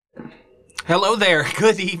Hello there.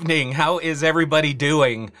 Good evening. How is everybody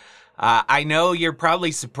doing? I know you're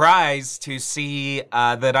probably surprised to see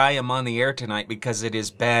that I am on the air tonight because it has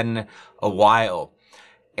been a while.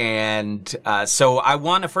 And so I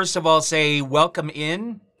want to first of all say welcome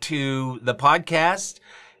in to the podcast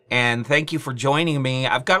and thank you for joining me.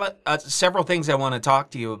 I've got several things I want to talk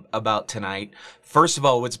to you about tonight. First of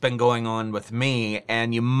all, what's been going on with me,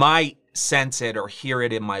 and you might sense it or hear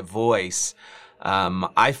it in my voice.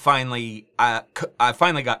 I finally got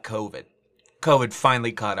COVID. COVID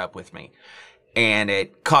finally caught up with me, and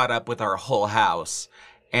it caught up with our whole house.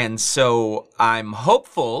 And so I'm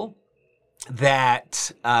hopeful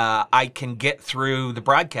that I can get through the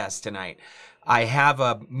broadcast tonight. I have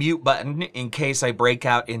a mute button in case I break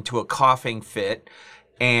out into a coughing fit.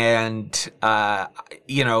 And,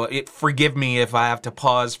 forgive me if I have to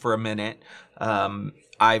pause for a minute.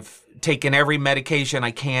 I've taken every medication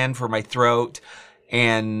I can for my throat,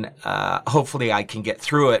 and hopefully I can get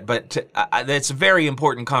through it. But it's a very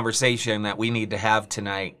important conversation that we need to have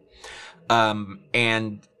tonight.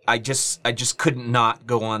 And I just couldn't not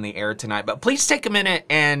go on the air tonight. But please take a minute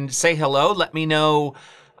and say hello. Let me know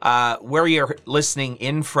where you're listening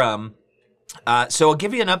in from. So I'll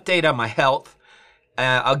give you an update on my health.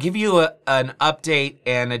 I'll give you an update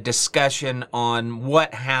and a discussion on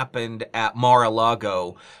what happened at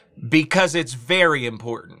Mar-a-Lago because it's very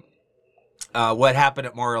important. What happened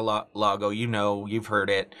at Mar-a-Lago, you've heard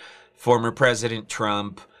it. Former President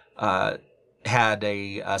Trump had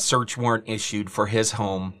a search warrant issued for his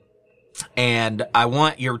home. And I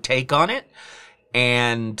want your take on it.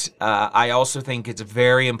 And I also think it's a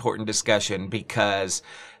very important discussion because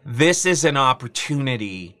this is an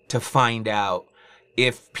opportunity to find out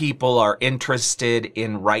if people are interested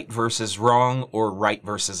in right versus wrong or right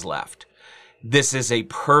versus left. This is a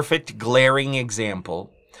perfect glaring example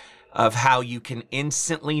of how you can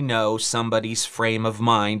instantly know somebody's frame of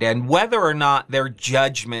mind and whether or not their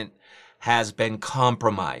judgment has been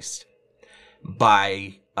compromised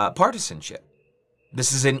by partisanship.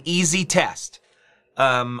 This is an easy test.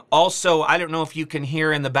 Also, I don't know if you can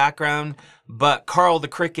hear in the background, but Carl the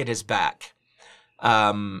Cricket is back.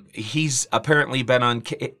 He's apparently been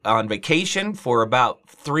on vacation for about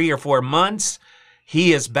 3 or 4 months.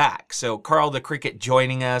 He is back. So Carl the Cricket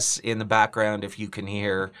joining us in the background, if you can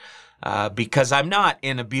hear, because I'm not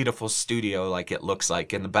in a beautiful studio like it looks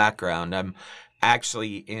like in the background. I'm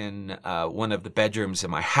actually in one of the bedrooms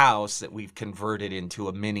in my house that we've converted into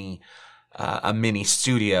a mini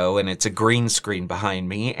studio, and it's a green screen behind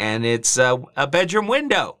me, and it's a bedroom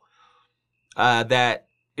window that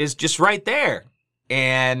is just right there.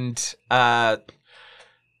 And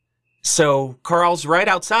so Carl's right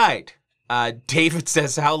outside. David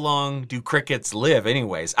says, how long do crickets live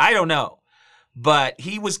anyways? I don't know. But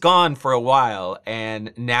he was gone for a while,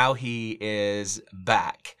 and now he is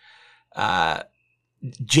back.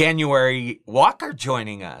 January Walker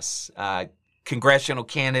joining us, congressional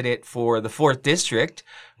candidate for the 4th District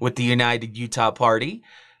with the United Utah Party.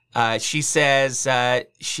 She says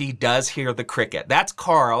she does hear the cricket. That's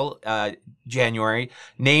Carl, January,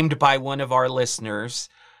 named by one of our listeners.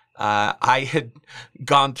 I had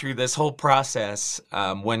gone through this whole process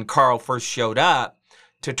when Carl first showed up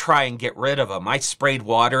to try and get rid of him. I sprayed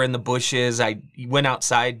water in the bushes. I went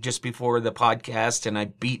outside just before the podcast and I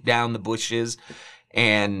beat down the bushes.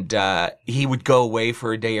 And he would go away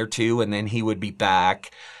for a day or two, and then he would be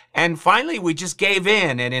back. And finally, we just gave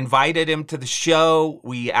in and invited him to the show.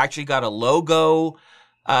 We actually got a logo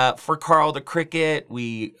for Carl the Cricket.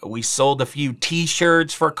 We sold a few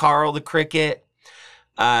T-shirts for Carl the Cricket.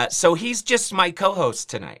 So he's just my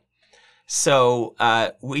co-host tonight. So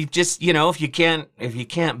we just, if you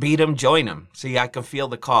can't beat him, join him. See, I can feel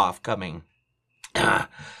the cough coming.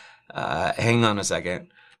 Hang on a second.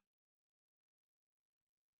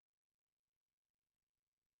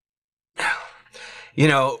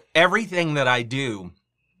 Everything that I do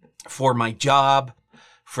for my job,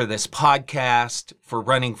 for this podcast, for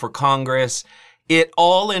running for Congress, it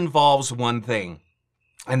all involves one thing,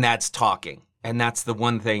 and that's talking. And that's the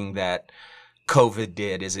one thing that COVID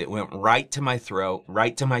did, is it went right to my throat,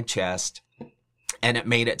 right to my chest, and it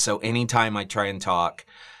made it so anytime I try and talk,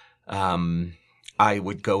 I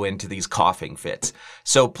would go into these coughing fits.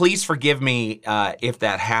 So please forgive me if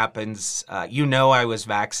that happens. I was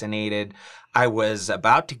vaccinated. I was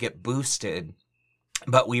about to get boosted,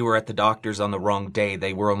 but we were at the doctor's on the wrong day.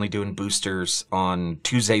 They were only doing boosters on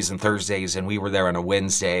Tuesdays and Thursdays, and we were there on a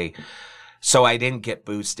Wednesday. So I didn't get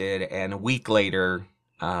boosted. And a week later,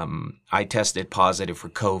 I tested positive for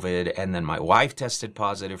COVID, and then my wife tested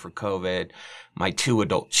positive for COVID. My 2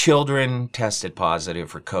 adult children tested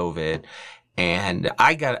positive for COVID. And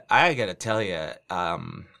I gotta tell you,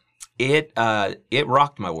 it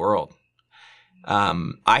rocked my world.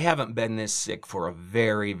 I haven't been this sick for a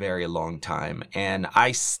very, very long time, and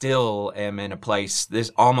I still am in a place,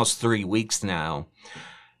 this almost 3 weeks now,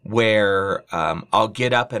 where I'll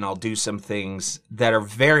get up and I'll do some things that are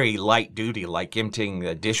very light duty, like emptying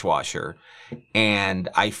the dishwasher, and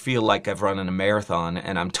I feel like I've run in a marathon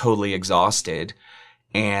and I'm totally exhausted,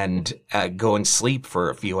 and go and sleep for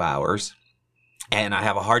a few hours. And I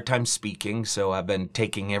have a hard time speaking, so I've been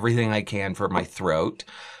taking everything I can for my throat.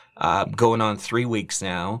 Going on 3 weeks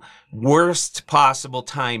now. Worst possible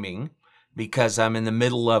timing, because I'm in the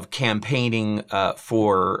middle of campaigning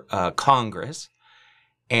for Congress.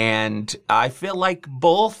 And I feel like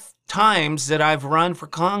both times that I've run for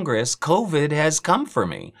Congress, COVID has come for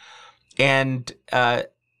me and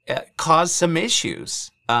caused some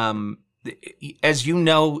issues. As you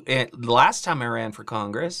know, the last time I ran for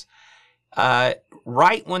Congress,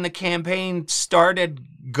 right when the campaign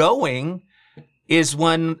started going, is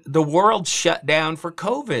when the world shut down for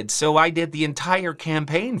COVID. So I did the entire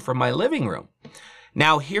campaign from my living room.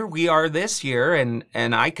 Now here we are this year, and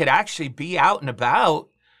I could actually be out and about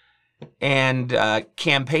and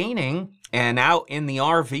campaigning and out in the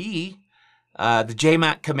RV, the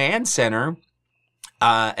JMAC Command Center,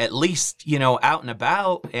 at least, out and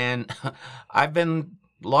about. And I've been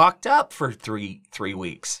locked up for three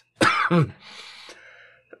weeks.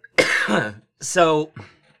 So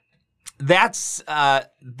that's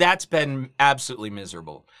been absolutely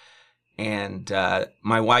miserable. And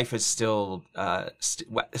my wife is still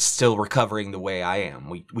recovering the way I am.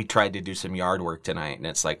 We tried to do some yard work tonight, and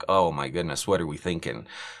it's like, oh my goodness, what are we thinking?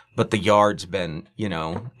 But the yard's been,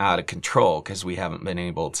 out of control because we haven't been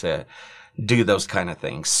able to do those kind of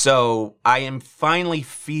things. So I am finally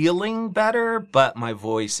feeling better, but my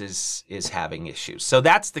voice is having issues. So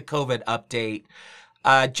that's the COVID update.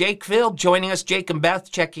 Jake Phil joining us, Jake and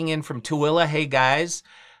Beth checking in from Tooele. Hey guys.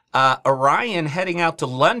 Orion heading out to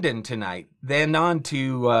London tonight, then on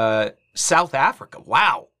to South Africa.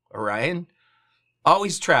 Wow, Orion.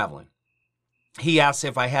 Always traveling. He asked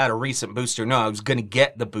if I had a recent booster. No, I was going to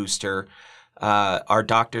get the booster. Our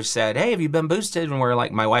doctor said, hey, have you been boosted? And we're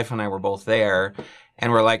like, my wife and I were both there.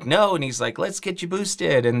 And we're like, no. And he's like, let's get you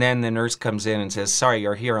boosted. And then the nurse comes in and says, sorry,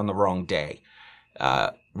 you're here on the wrong day.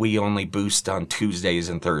 We only boost on Tuesdays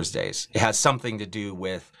and Thursdays. It has something to do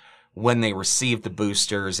with when they receive the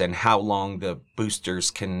boosters and how long the boosters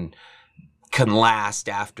can last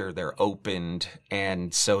after they're opened.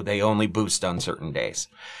 And so they only boost on certain days.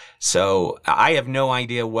 So I have no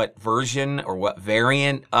idea what version or what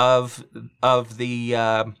variant of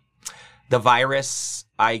the virus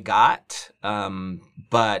I got.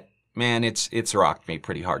 But man, it's rocked me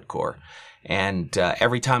pretty hardcore. And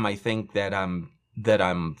every time I think that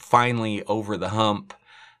I'm finally over the hump,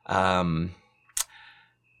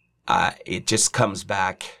 it just comes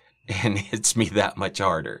back and hits me that much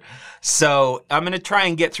harder. So I'm going to try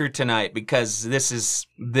and get through tonight, because this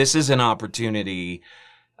is an opportunity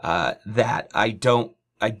that I don't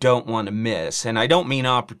want to miss. And I don't mean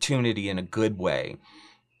opportunity in a good way.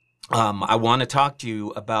 I want to talk to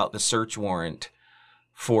you about the search warrant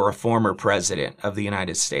for a former president of the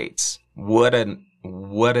United States. What an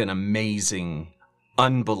amazing,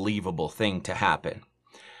 unbelievable thing to happen.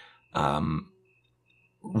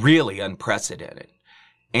 Really unprecedented.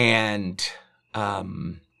 And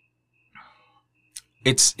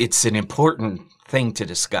it's an important thing to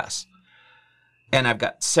discuss. And I've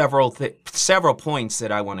got several points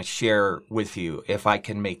that I want to share with you if I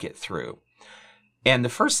can make it through. And the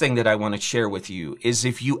first thing that I want to share with you is,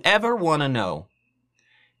 if you ever want to know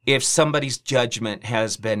if somebody's judgment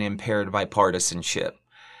has been impaired by partisanship,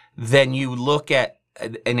 then you look at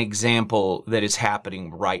an example that is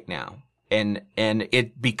happening right now. And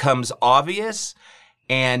it becomes obvious,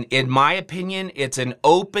 and in my opinion, it's an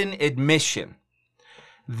open admission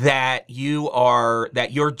that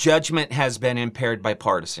your judgment has been impaired by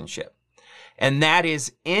partisanship. And that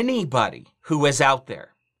is anybody who is out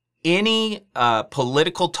there, any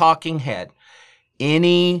political talking head,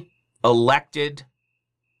 any elected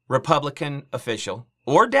Republican official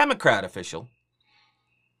or Democrat official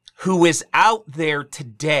who is out there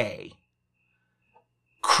today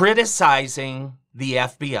criticizing the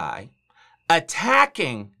FBI,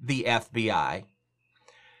 attacking the FBI,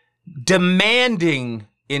 demanding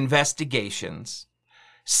investigations,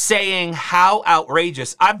 saying how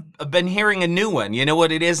outrageous. I've been hearing a new one. You know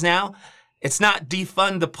what it is now? It's not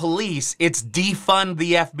defund the police, it's defund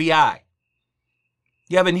the FBI.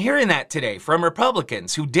 Yeah, I've been hearing that today from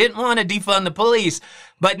Republicans who didn't want to defund the police,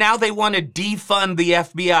 but now they want to defund the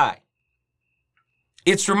FBI.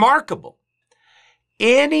 It's remarkable.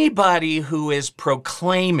 anybody who is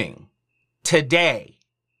proclaiming today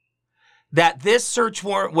that this search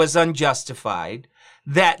warrant was unjustified,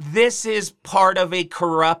 that this is part of a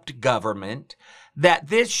corrupt government, that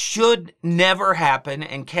this should never happen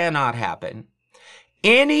and cannot happen,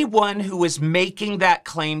 anyone who is making that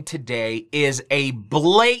claim today is a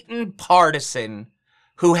blatant partisan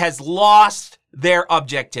who has lost their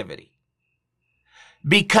objectivity.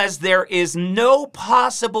 Because there is no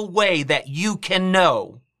possible way that you can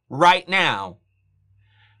know right now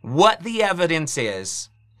what the evidence is,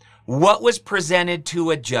 what was presented to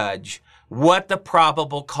a judge, what the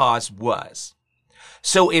probable cause was.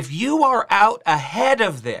 So if you are out ahead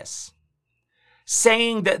of this,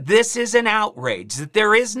 saying that this is an outrage, that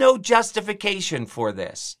there is no justification for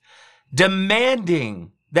this,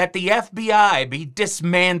 demanding that the FBI be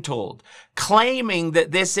dismantled, claiming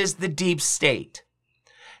that this is the deep state,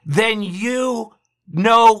 then you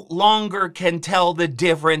no longer can tell the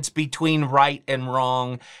difference between right and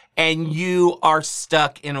wrong, and you are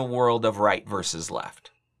stuck in a world of right versus left.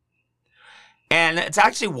 And it's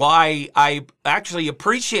actually why I actually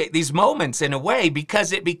appreciate these moments in a way,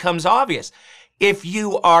 because it becomes obvious. If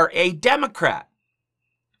you are a Democrat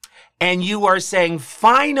and you are saying,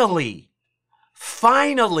 finally,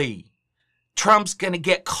 Trump's going to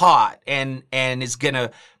get caught and is going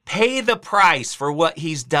to pay the price for what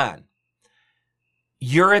he's done,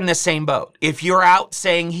 you're in the same boat. If you're out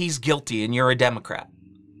saying he's guilty and you're a Democrat,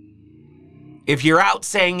 if you're out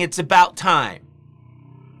saying it's about time,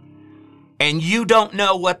 and you don't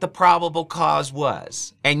know what the probable cause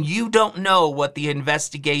was, and you don't know what the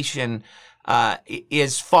investigation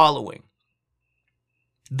is following,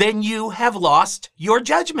 then you have lost your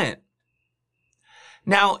judgment.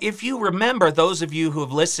 Now, if you remember, those of you who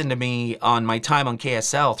have listened to me on my time on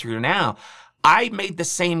KSL through now, I made the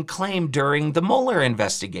same claim during the Mueller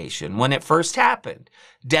investigation when it first happened.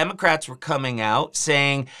 Democrats were coming out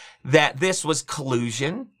saying that this was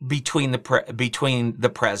collusion between the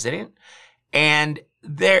president, and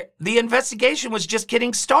the investigation was just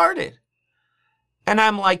getting started. And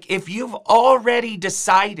I'm like, if you've already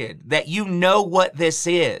decided that you know what this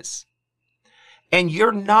is, and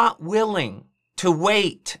you're not willing to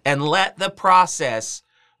wait and let the process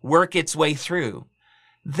work its way through,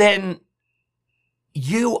 then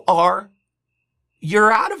you're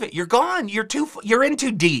out of it. You're gone. You're in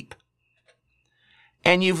too deep.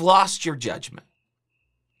 And you've lost your judgment.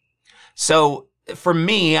 So for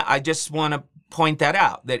me, I just want to point that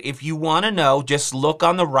out, that if you want to know, just look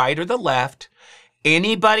on the right or the left.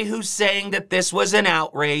 Anybody who's saying that this was an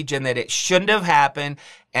outrage and that it shouldn't have happened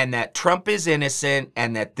and that Trump is innocent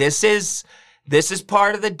and that this is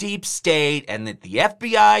part of the deep state and that the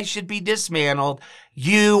FBI should be dismantled,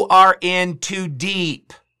 you are in too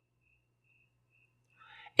deep.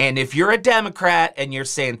 And if you're a Democrat and you're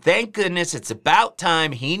saying, thank goodness, it's about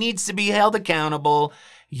time, he needs to be held accountable,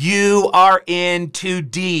 you are in too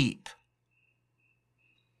deep.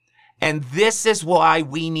 And this is why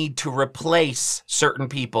we need to replace certain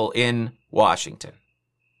people in Washington.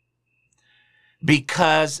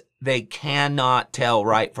 Because they cannot tell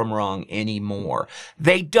right from wrong anymore.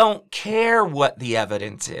 They don't care what the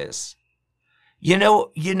evidence is. You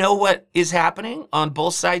know what is happening on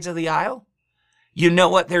both sides of the aisle? You know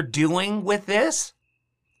what they're doing with this?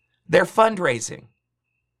 They're fundraising.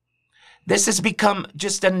 This has become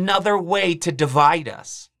just another way to divide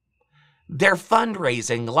us. They're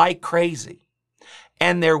fundraising like crazy.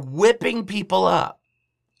 And they're whipping people up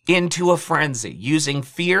into a frenzy using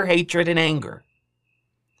fear, hatred, and anger.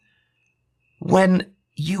 When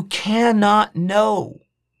you cannot know.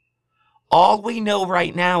 All we know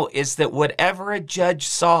right now is that whatever a judge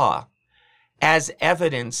saw as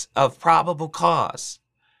evidence of probable cause,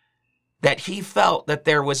 that he felt that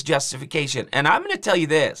there was justification. And I'm going to tell you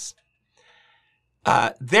this.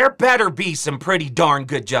 There better be some pretty darn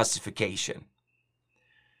good justification.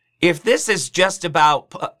 If this is just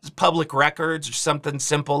about public records or something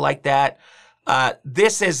simple like that,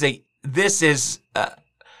 this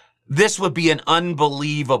would be an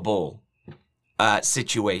unbelievable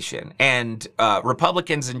situation, and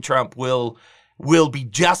Republicans and Trump will be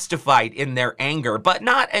justified in their anger, but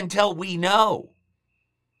not until we know.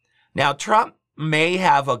 Now, Trump may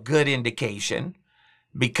have a good indication,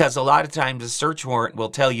 because a lot of times a search warrant will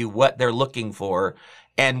tell you what they're looking for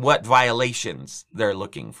and what violations they're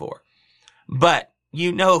looking for. But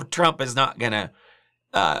you know Trump is not going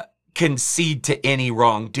to concede to any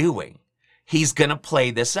wrongdoing. He's going to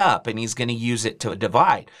play this up, and he's going to use it to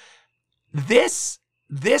divide. This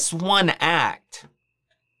one act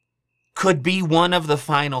could be one of the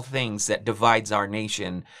final things that divides our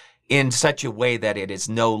nation in such a way that it is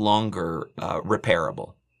no longer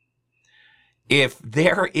repairable. If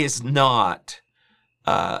there is not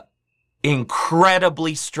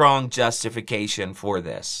incredibly strong justification for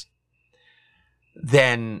this,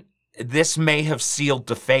 then this may have sealed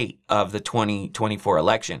the fate of the 2024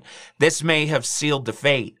 election. This may have sealed the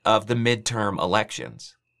fate of the midterm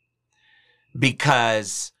elections,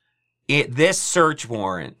 because this search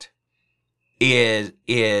warrant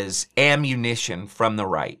is ammunition from the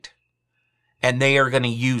right, and they are going to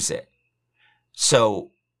use it.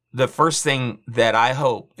 So the first thing that I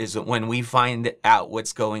hope is that when we find out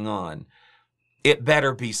what's going on, it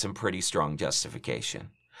better be some pretty strong justification.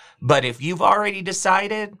 But if you've already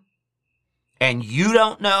decided and you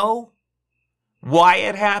don't know why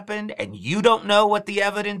it happened, and you don't know what the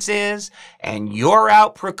evidence is, and you're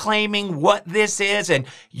out proclaiming what this is, and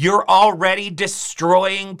you're already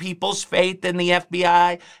destroying people's faith in the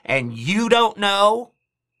FBI, and you don't know,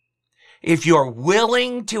 if you're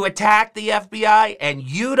willing to attack the FBI and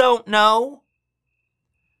you don't know,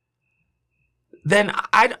 then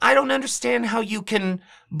I don't understand how you can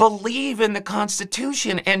believe in the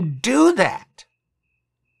Constitution and do that.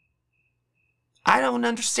 I don't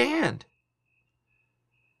understand.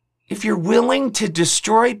 If you're willing to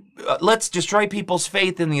destroy, let's destroy people's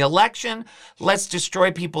faith in the election. Let's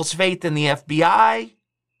destroy people's faith in the FBI.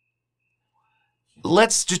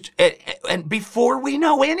 And before we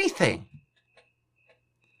know anything,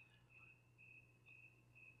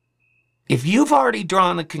 if you've already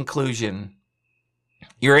drawn a conclusion,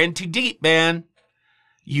 you're in too deep, man.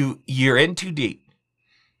 You're in too deep.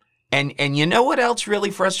 And you know what else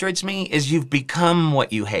really frustrates me is you've become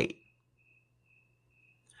what you hate.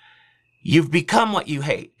 You've become what you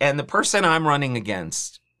hate. And the person I'm running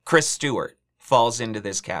against, Chris Stewart, falls into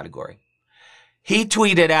this category. He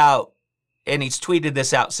tweeted out, and he's tweeted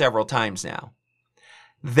this out several times now,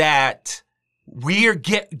 that we're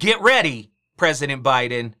get ready, President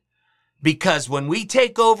Biden, because when we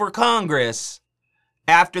take over Congress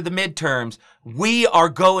after the midterms, we are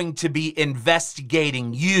going to be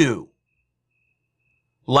investigating you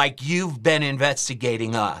like you've been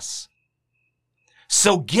investigating us.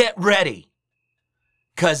 So get ready,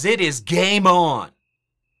 because it is game on.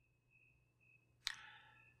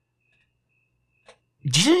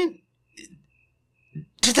 Do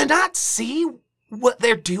they not see what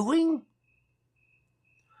they're doing?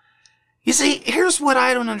 You see, here's what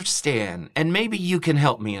I don't understand, and maybe you can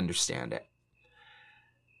help me understand it.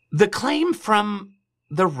 The claim from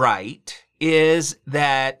the right is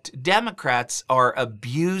that Democrats are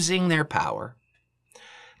abusing their power.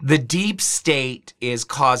 The deep state is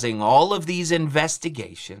causing all of these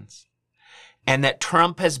investigations, and that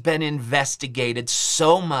Trump has been investigated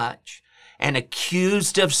so much and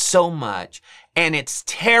accused of so much, and it's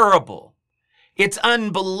terrible. It's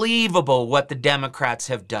unbelievable what the Democrats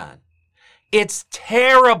have done. It's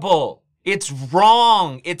terrible. It's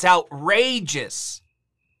wrong. It's outrageous.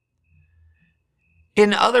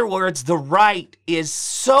 In other words, the right is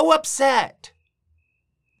so upset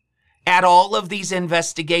at all of these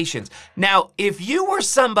investigations. Now, if you were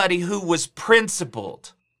somebody who was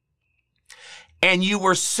principled and you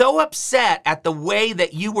were so upset at the way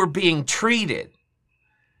that you were being treated,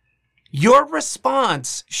 your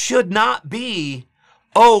response should not be,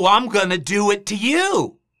 oh, I'm going to do it to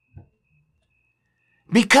you.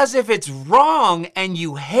 Because if it's wrong and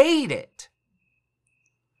you hate it,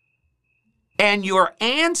 and your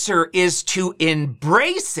answer is to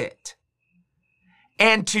embrace it,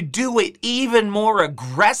 and to do it even more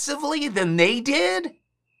aggressively than they did,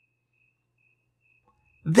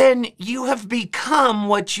 then you have become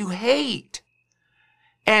what you hate.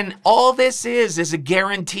 And all this is a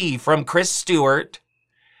guarantee from Chris Stewart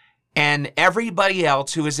and everybody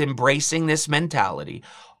else who is embracing this mentality.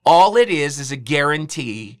 All it is a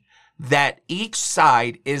guarantee that each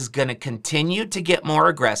side is going to continue to get more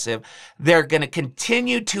aggressive. They're going to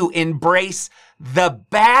continue to embrace the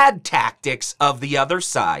bad tactics of the other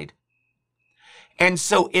side. And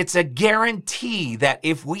so it's a guarantee that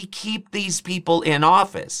if we keep these people in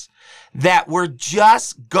office, that we're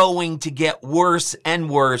just going to get worse and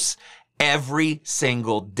worse every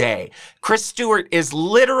single day. Chris Stewart is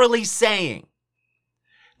literally saying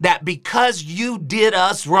that because you did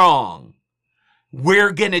us wrong,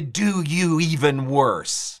 we're going to do you even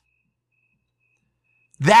worse.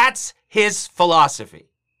 That's his philosophy.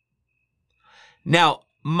 Now,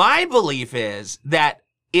 my belief is that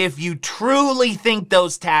if you truly think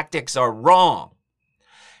those tactics are wrong,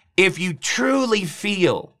 if you truly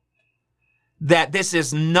feel that this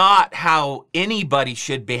is not how anybody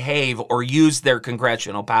should behave or use their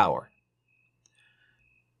congressional power,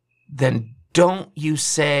 then don't you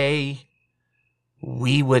say,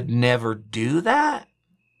 we would never do that?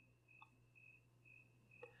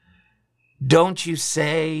 Don't you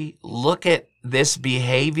say, look at this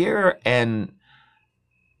behavior and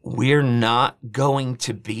we're not going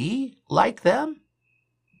to be like them?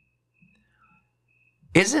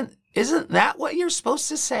 Isn't that what you're supposed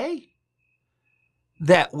to say?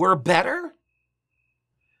 That we're better?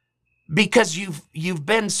 Because you've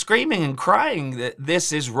been screaming and crying that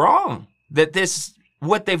this is wrong, that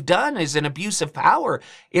what they've done is an abuse of power.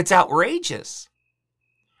 It's outrageous.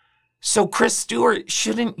 So Chris Stewart,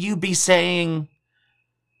 shouldn't you be saying,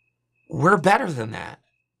 we're better than that?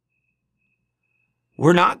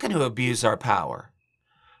 We're not going to abuse our power.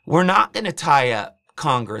 We're not going to tie up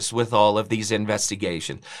Congress with all of these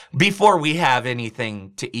investigations before we have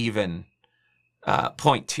anything to even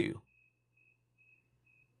point to.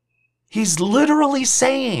 He's literally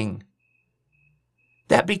saying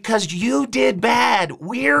that because you did bad,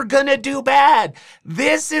 we're going to do bad.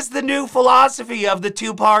 This is the new philosophy of the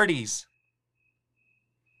two parties.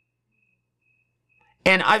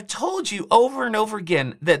 And I've told you over and over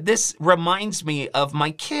again that this reminds me of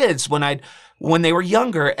my kids when they were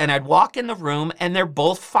younger, and I'd walk in the room and they're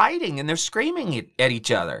both fighting and they're screaming at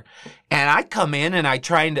each other. And I come in and I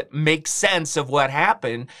try to make sense of what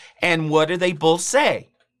happened. And what do they both say?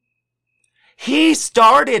 He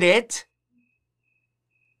started it.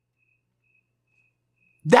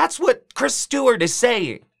 That's what Chris Stewart is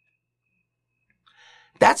saying.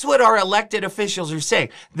 That's what our elected officials are saying.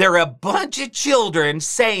 They're a bunch of children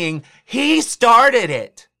saying he started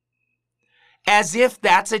it, as if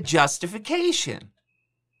that's a justification.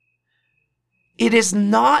 It is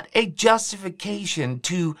not a justification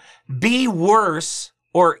to be worse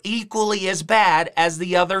or equally as bad as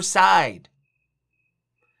the other side.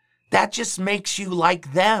 That just makes you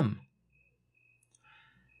like them.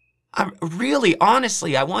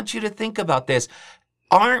 Honestly, I want you to think about this.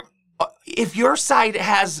 If your side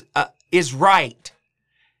is right,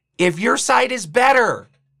 if your side is better,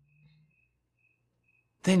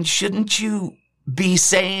 then shouldn't you be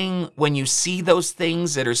saying, when you see those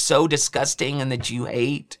things that are so disgusting and that you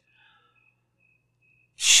hate,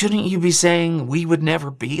 shouldn't you be saying, we would never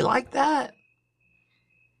be like that?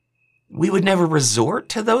 We would never resort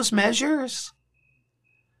to those measures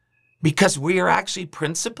because we are actually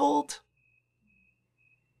principled?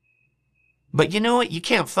 But you know what? You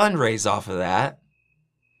can't fundraise off of that.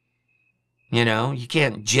 You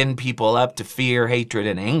can't gin people up to fear, hatred,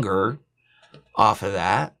 and anger off of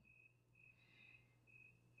that.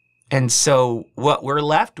 And so what we're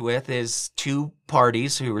left with is two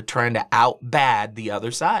parties who are trying to out-bad the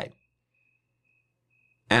other side.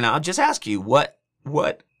 And I'll just ask you, what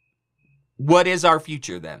is our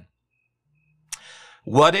future then?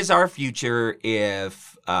 What is our future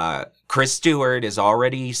if Chris Stewart is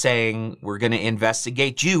already saying, we're going to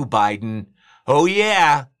investigate you, Biden? Oh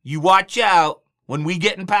yeah, you watch out when we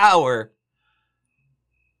get in power.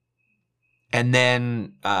 And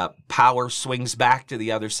then power swings back to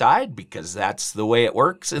the other side because that's the way it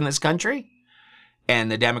works in this country.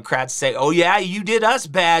 And the Democrats say, oh yeah, you did us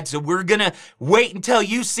bad, so we're going to wait until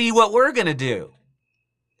you see what we're going to do.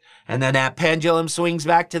 And then that pendulum swings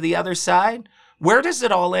back to the other side. Where does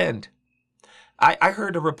it all end? I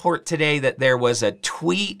heard a report today that there was a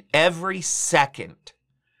tweet every second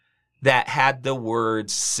that had the word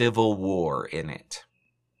Civil War in it.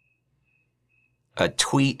 A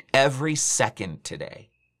tweet every second today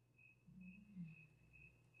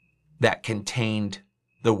that contained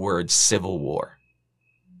the word Civil War.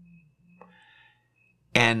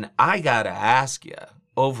 And I gotta ask you,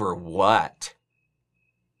 over what?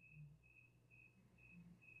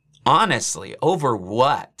 Honestly, over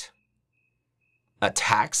what? A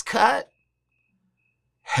tax cut?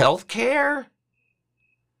 Healthcare?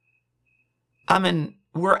 I mean,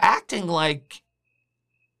 we're acting like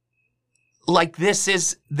this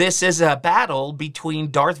is a battle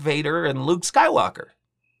between Darth Vader and Luke Skywalker.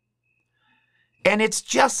 And it's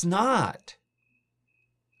just not.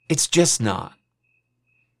 It's just not.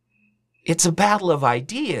 It's a battle of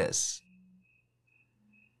ideas.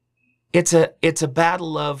 It's a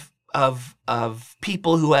battle of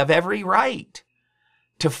people who have every right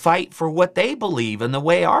to fight for what they believe and the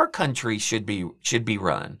way our country should be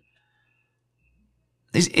run.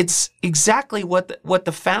 It's exactly what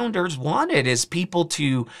the founders wanted, is people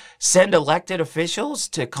to send elected officials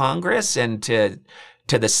to Congress and to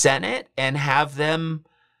the Senate and have them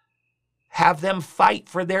fight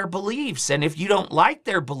for their beliefs. And if you don't like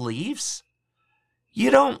their beliefs,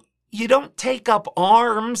 you don't take up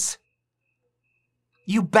arms.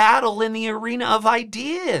 You battle in the arena of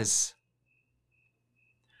ideas.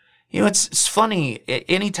 It's funny.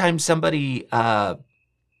 Anytime somebody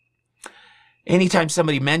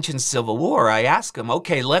mentions Civil War, I ask them,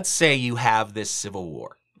 okay, let's say you have this Civil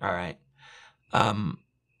War, all right,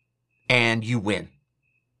 and you win.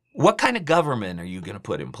 What kind of government are you going to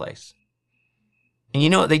put in place? And you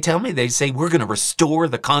know what they tell me? They say, we're going to restore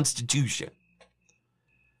the Constitution.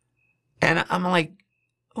 And I'm like,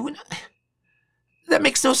 that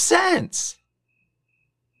makes no sense.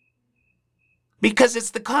 Because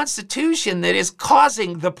it's the Constitution that is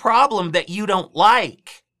causing the problem that you don't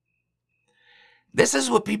like. This is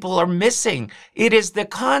what people are missing. It is the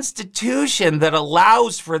Constitution that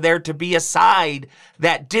allows for there to be a side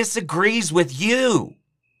that disagrees with you.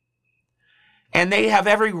 And they have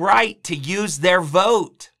every right to use their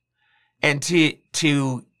vote and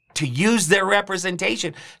to use their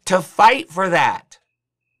representation to fight for that.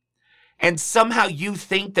 And somehow you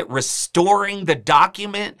think that restoring the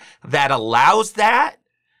document that allows that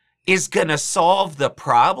is going to solve the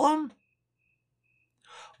problem?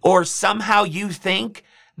 Or somehow you think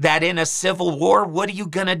that in a civil war, what are you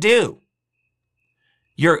going to do?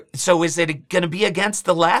 So is it going to be against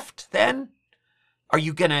the left then? Are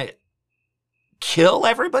you going to kill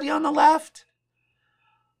everybody on the left?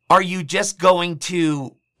 Are you just going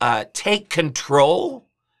to take control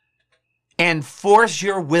and force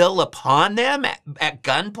your will upon them at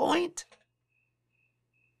gunpoint?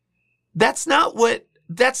 That's not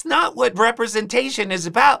what representation is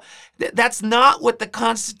about. That's not what the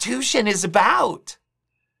Constitution is about.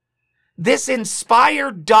 This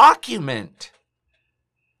inspired document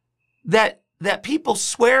that people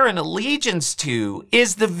swear an allegiance to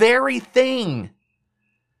is the very thing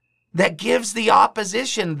that gives the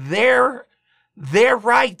opposition their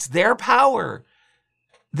rights, their power,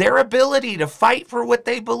 their ability to fight for what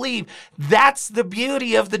they believe. That's the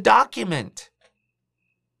beauty of the document.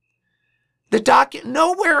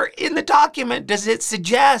 Nowhere in the document does it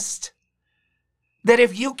suggest that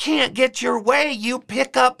if you can't get your way, you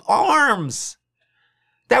pick up arms.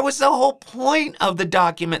 That was the whole point of the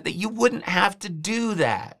document, that you wouldn't have to do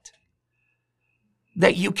that.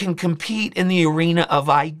 That you can compete in the arena of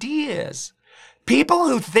ideas. People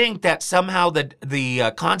who think that somehow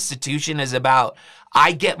the Constitution is about,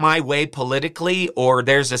 I get my way politically, or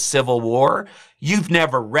there's a civil war, you've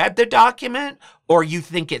never read the document, or you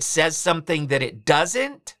think it says something that it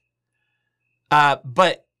doesn't,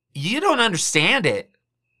 but you don't understand it.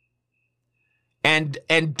 And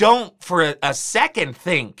don't for a second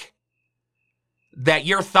think that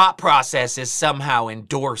your thought process is somehow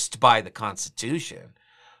endorsed by the Constitution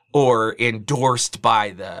or endorsed by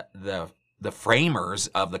the framers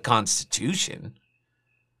of the Constitution.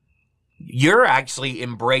 You're actually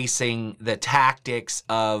embracing the tactics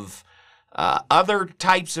of other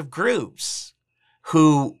types of groups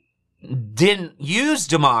who didn't use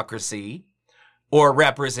democracy or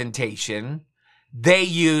representation. They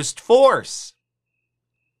used force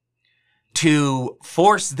to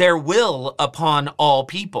force their will upon all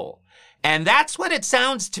people. And that's what it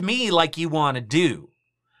sounds to me like you want to do.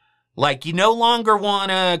 Like you no longer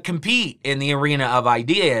want to compete in the arena of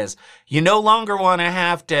ideas. You no longer want to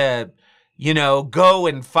have to, go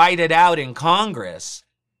and fight it out in Congress.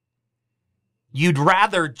 You'd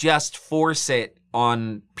rather just force it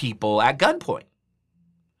on people at gunpoint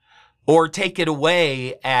or take it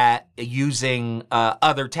away at using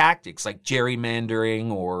other tactics like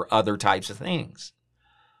gerrymandering or other types of things.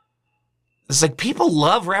 It's like people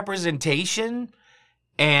love representation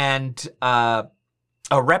and a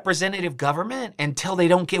representative government until they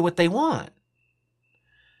don't get what they want.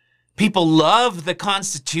 People love the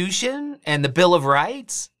Constitution and the Bill of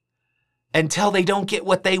Rights until they don't get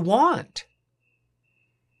what they want.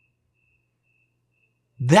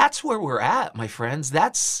 That's where we're at, my friends.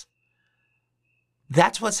 That's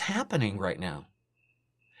what's happening right now.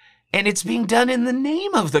 And it's being done in the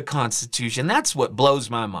name of the Constitution. That's what blows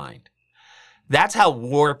my mind. That's how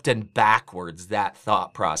warped and backwards that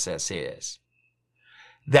thought process is.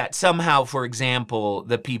 That somehow, for example,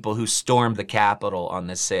 the people who stormed the Capitol on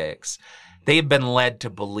the 6th, they have been led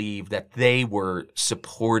to believe that they were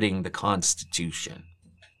supporting the Constitution.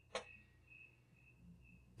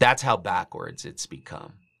 That's how backwards it's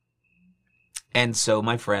become. And so,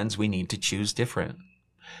 my friends, we need to choose different.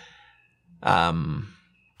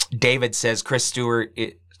 David says Chris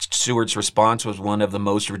Stewart's response was one of the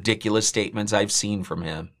most ridiculous statements I've seen from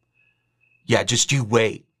him. Yeah, just you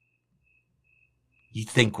wait. You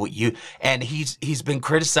think what you... And he's been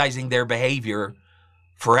criticizing their behavior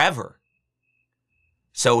forever.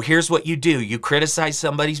 So here's what you do. You criticize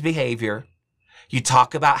somebody's behavior. You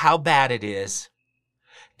talk about how bad it is.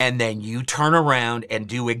 and then you turn around and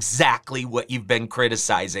do exactly what you've been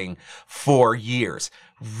criticizing for years.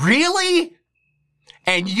 Really?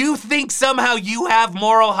 And you think somehow you have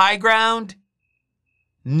moral high ground?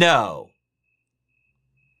 No.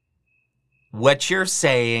 What you're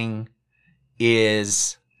saying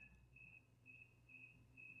is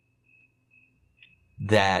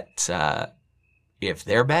that if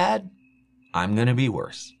they're bad, I'm going to be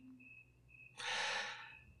worse.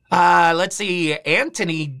 Let's see.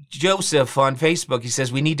 Anthony Joseph on Facebook, he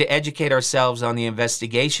says, we need to educate ourselves on the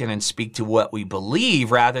investigation and speak to what we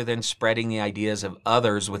believe rather than spreading the ideas of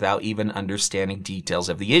others without even understanding details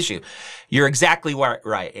of the issue. You're exactly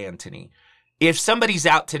right, Anthony. If somebody's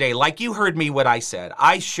out today, like you heard me what I said,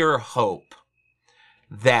 I sure hope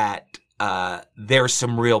that there's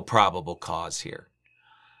some real probable cause here.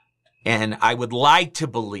 And I would like to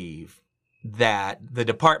believe that the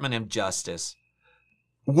Department of Justice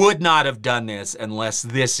would not have done this unless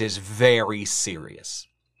this is very serious.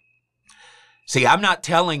 See, I'm not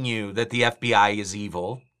telling you that the FBI is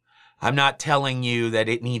evil. I'm not telling you that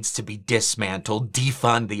it needs to be dismantled,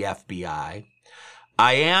 defund the FBI.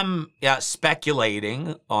 I am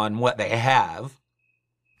speculating on what they have,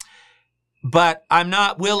 but I'm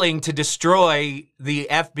not willing to destroy the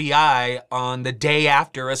FBI on the day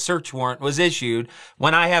after a search warrant was issued.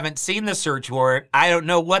 When I haven't seen the search warrant, I don't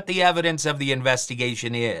know what the evidence of the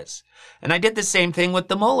investigation is. And I did the same thing with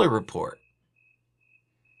the Mueller report.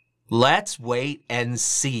 Let's wait and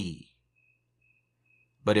see.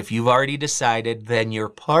 But if you've already decided, then your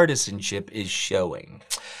partisanship is showing.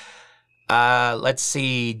 Let's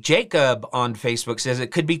see. Jacob on Facebook says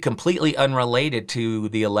it could be completely unrelated to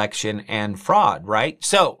the election and fraud, right?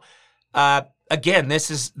 So, again, this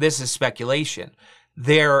is speculation.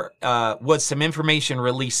 There was some information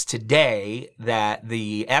released today that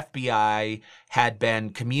the FBI had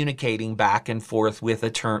been communicating back and forth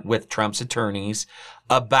with Trump's attorneys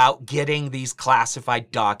about getting these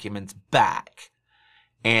classified documents back.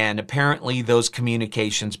 And apparently those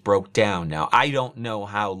communications broke down. Now, I don't know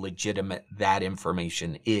how legitimate that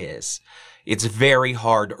information is. It's very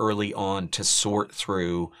hard early on to sort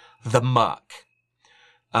through the muck.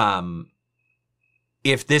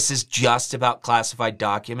 If this is just about classified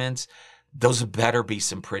documents, those better be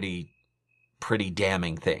some pretty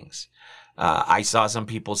damning things. I saw some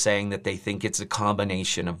people saying that they think it's a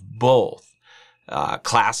combination of both.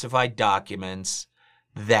 Classified documents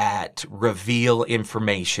that reveal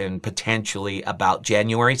information potentially about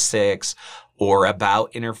January 6th or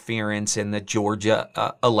about interference in the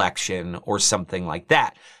Georgia election or something like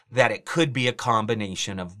that, that it could be a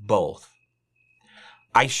combination of both.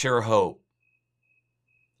 I sure hope,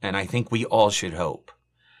 and I think we all should hope,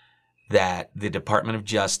 that the Department of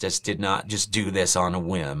Justice did not just do this on a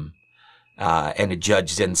whim, and a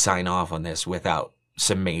judge didn't sign off on this without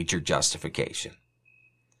some major justification.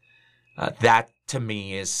 That, to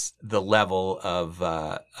me, is the level of,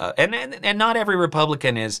 and not every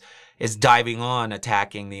Republican is diving on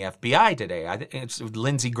attacking the FBI today. I think it's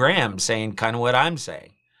Lindsey Graham saying kind of what I'm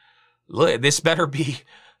saying. Look, this better be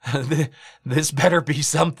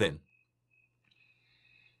something.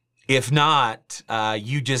 If not,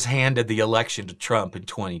 you just handed the election to Trump in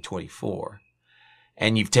 2024,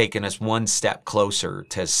 and you've taken us one step closer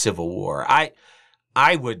to civil war.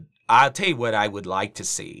 I'll tell you what I would like to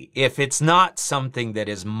see. If it's not something that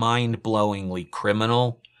is mind-blowingly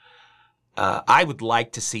criminal, I would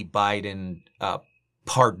like to see Biden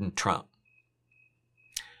pardon Trump.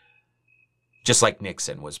 Just like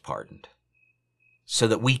Nixon was pardoned. So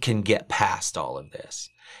that we can get past all of this.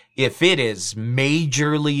 If it is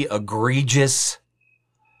majorly egregious,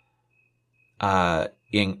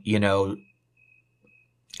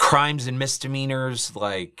 crimes and misdemeanors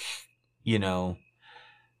like,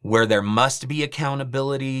 where there must be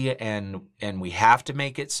accountability and we have to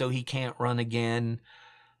make it so he can't run again,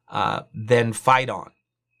 then fight on.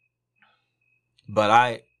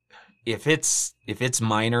 But if it's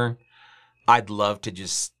minor, I'd love to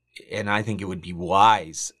just, and I think it would be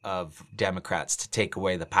wise of Democrats to take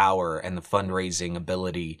away the power and the fundraising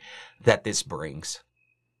ability that this brings.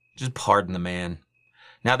 Just pardon the man.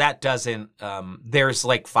 Now that doesn't, there's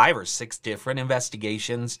like 5 or 6 different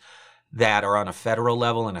investigations that are on a federal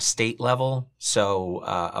level and a state level. So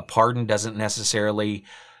a pardon doesn't necessarily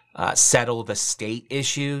settle the state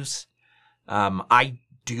issues. I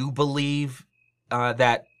do believe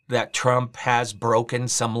that Trump has broken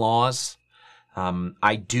some laws.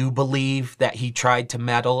 I do believe that he tried to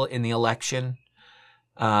meddle in the election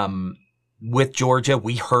with Georgia.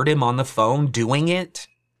 We heard him on the phone doing it.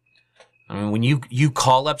 I mean, when you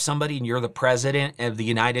call up somebody and you're the president of the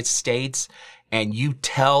United States and you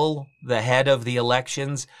tell the head of the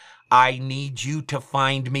elections, I need you to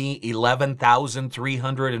find me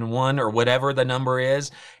 11,301 or whatever the number is,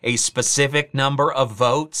 a specific number of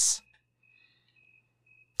votes.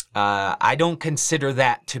 I don't consider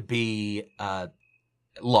that to be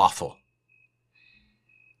lawful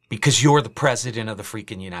because you're the president of the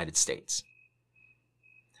freaking United States.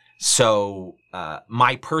 So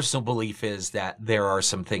my personal belief is that there are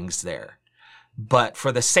some things there. But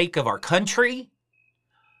for the sake of our country,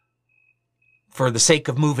 for the sake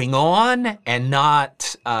of moving on and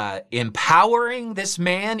not empowering this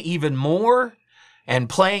man even more and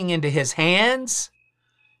playing into his hands,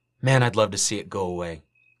 man, I'd love to see it go away.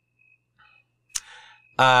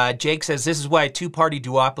 Jake says, this is why a two-party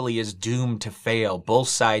duopoly is doomed to fail. Both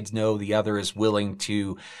sides know the other is willing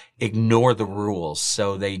to ignore the rules,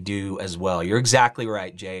 so they do as well. You're exactly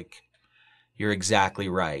right, Jake. You're exactly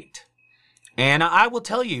right. And I will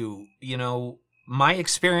tell you, my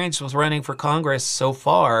experience with running for Congress so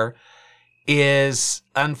far is,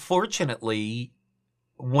 unfortunately,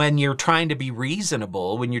 when you're trying to be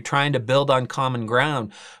reasonable, when you're trying to build on common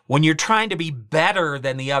ground, when you're trying to be better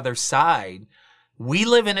than the other side, we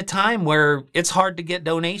live in a time where it's hard to get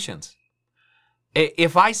donations.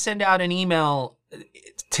 If I send out an email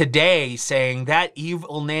today saying that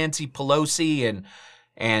evil Nancy Pelosi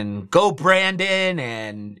and go Brandon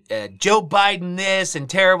and Joe Biden this and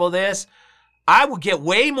terrible this, I will get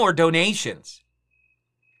way more donations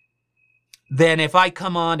than if I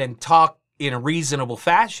come on and talk in a reasonable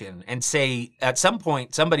fashion and say at some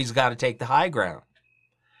point somebody's got to take the high ground.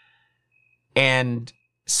 And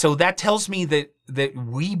so that tells me that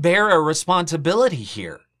we bear a responsibility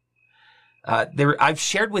here. I've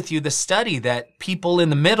shared with you the study that people in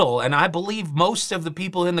the middle, and I believe most of the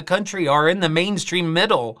people in the country are in the mainstream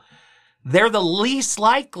middle, they're the least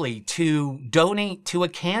likely to donate to a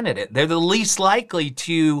candidate. They're the least likely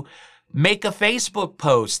to make a Facebook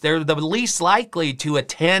post. They're the least likely to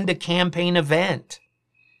attend a campaign event.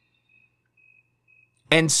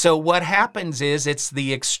 And so what happens is it's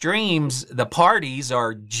the extremes, the parties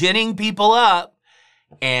are ginning people up,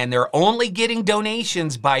 and they're only getting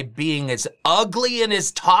donations by being as ugly and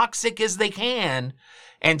as toxic as they can.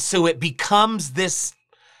 And so it becomes this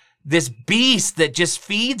beast that just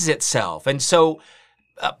feeds itself. And so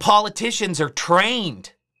politicians are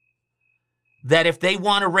trained that if they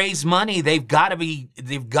want to raise money, they've got to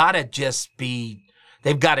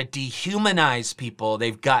dehumanize people.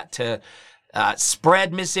 They've got to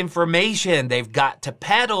spread misinformation. They've got to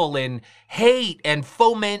peddle in hate and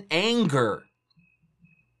foment anger.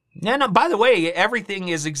 No, by the way, everything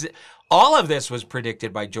is, all of this was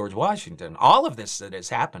predicted by George Washington. All of this that is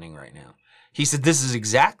happening right now. He said this is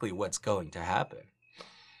exactly what's going to happen.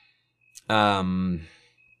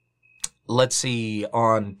 Let's see,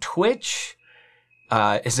 on Twitch,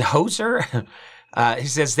 is it Hoser? He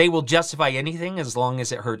says they will justify anything as long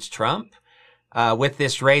as it hurts Trump. With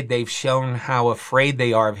this raid, they've shown how afraid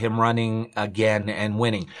they are of him running again and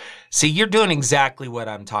winning. See, you're doing exactly what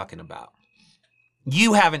I'm talking about.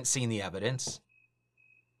 You haven't seen the evidence.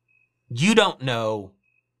 You don't know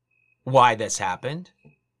why this happened.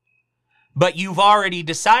 But you've already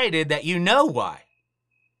decided that you know why.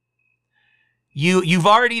 You've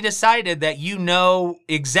already decided that you know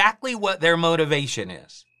exactly what their motivation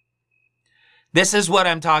is. This is what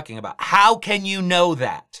I'm talking about. How can you know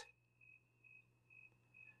that?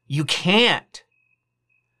 You can't.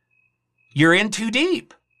 You're in too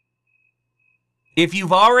deep. If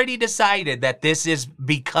you've already decided that this is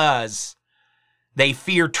because they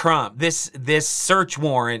fear Trump, this search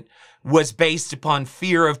warrant was based upon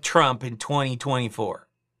fear of Trump in 2024.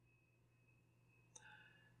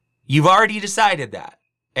 You've already decided that,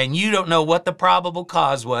 and you don't know what the probable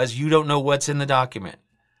cause was. You don't know what's in the document.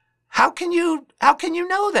 How can you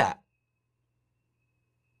know that?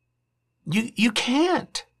 You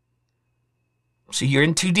can't. So you're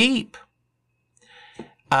in too deep.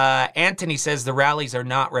 Anthony says the rallies are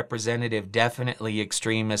not representative. Definitely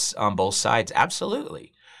extremists on both sides.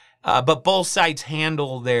 Absolutely. But both sides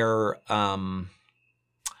handle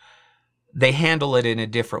they handle it in a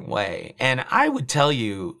different way. And I would tell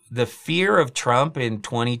you, the fear of Trump in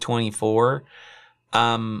 2024,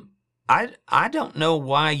 I don't know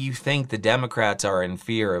why you think the Democrats are in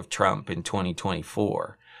fear of Trump in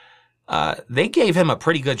 2024. They gave him a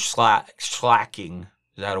pretty good slacking,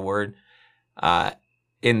 is that a word,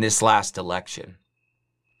 in this last election.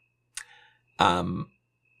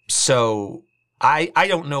 So I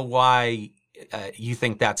don't know why you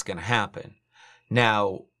think that's going to happen.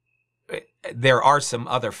 Now, there are some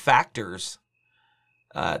other factors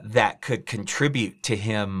that could contribute to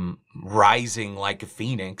him rising like a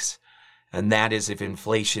phoenix, and that is if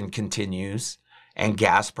inflation continues and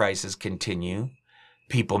gas prices continue.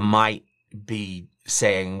 People might be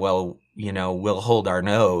saying, well, we'll hold our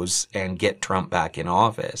nose and get Trump back in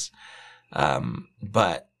office.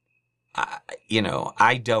 But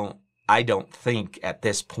I don't think at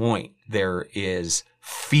this point there is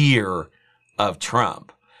fear of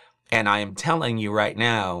Trump. And I am telling you right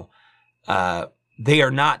now, they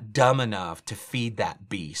are not dumb enough to feed that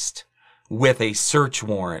beast with a search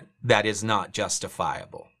warrant that is not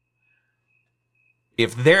justifiable.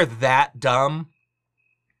 If they're that dumb,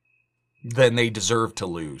 then they deserve to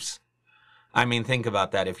lose. I mean, think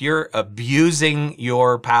about that. If you're abusing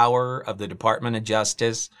your power of the Department of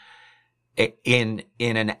Justice in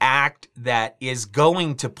an act that is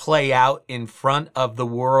going to play out in front of the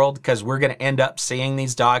world, because we're going to end up seeing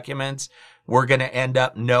these documents, we're going to end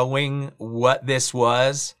up knowing what this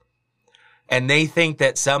was, and they think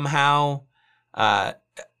that somehow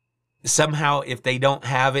if they don't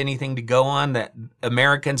have anything to go on, that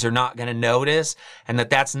Americans are not going to notice, and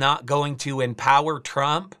that's not going to empower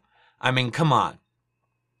Trump. I mean, come on.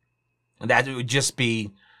 That would just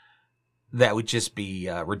be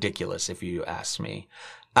ridiculous if you ask me.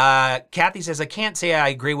 Kathy says, I can't say I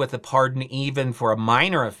agree with the pardon even for a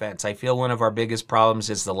minor offense. I feel one of our biggest problems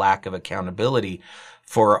is the lack of accountability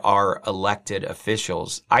for our elected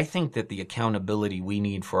officials. I think that the accountability we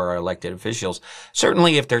need for our elected officials,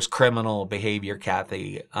 certainly if there's criminal behavior,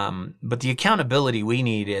 Kathy, but the accountability we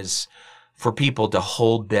need is for people to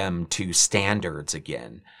hold them to standards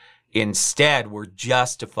again. Instead, we're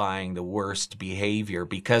justifying the worst behavior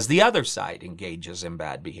because the other side engages in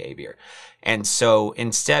bad behavior. And so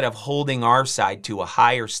instead of holding our side to a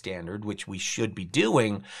higher standard, which we should be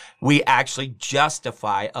doing, we actually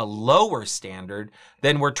justify a lower standard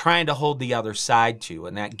than we're trying to hold the other side to.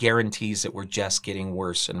 And that guarantees that we're just getting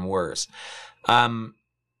worse and worse.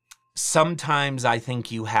 Sometimes I think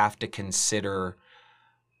you have to consider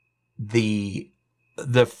the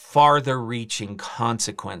farther reaching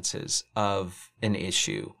consequences of an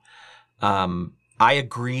issue. I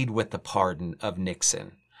agreed with the pardon of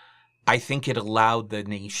Nixon. I think it allowed the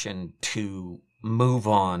nation to move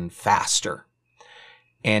on faster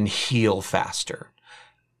and heal faster.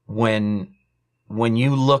 When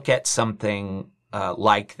you look at something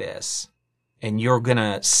like this, and you're going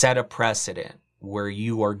to set a precedent where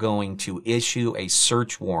you are going to issue a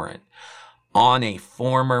search warrant on a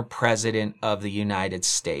former president of the United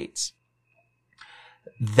States,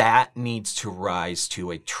 that needs to rise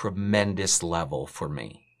to a tremendous level for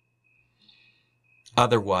me.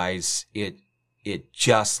 Otherwise, it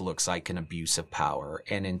just looks like an abuse of power.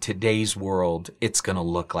 And in today's world, it's going to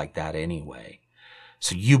look like that anyway.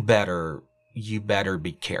 So you better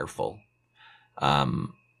be careful. I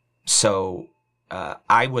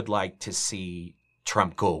would like to see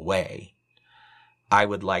Trump go away. I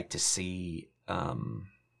would like to see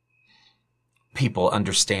people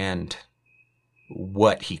understand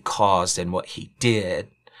what he caused and what he did.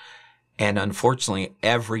 And unfortunately,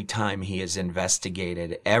 every time he is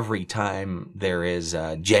investigated, every time there is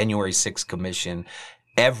a January 6th commission,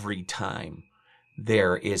 every time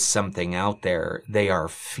there is something out there, they are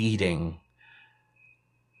feeding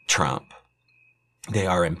Trump. They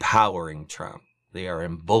are empowering Trump. They are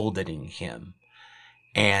emboldening him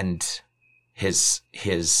and his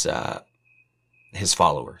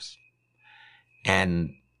followers.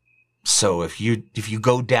 And so if you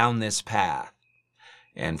go down this path,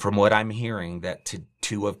 and from what I'm hearing, that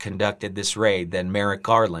to have conducted this raid, then Merrick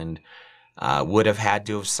Garland would have had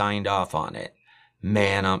to have signed off on it.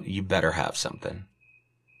 Man, you better have something.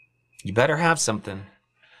 You better have something,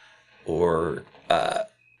 or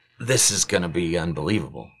this is going to be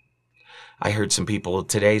unbelievable. I heard some people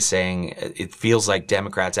today saying it feels like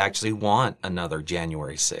Democrats actually want another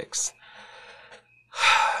January 6th.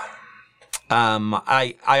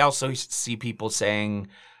 I also see people saying,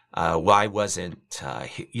 why wasn't,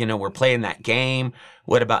 we're playing that game.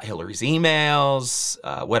 What about Hillary's emails?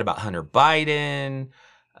 What about Hunter Biden?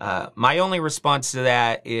 My only response to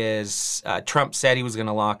that is Trump said he was going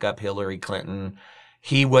to lock up Hillary Clinton.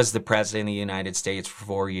 He was the president of the United States for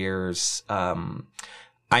 4 years.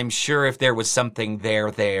 I'm sure if there was something there,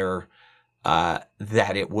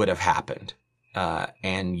 that it would have happened.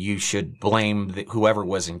 And you should blame whoever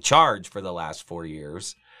was in charge for the last 4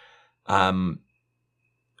 years, who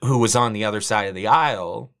was on the other side of the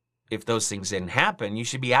aisle. If those things didn't happen, you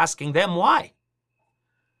should be asking them why.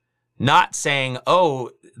 Not saying,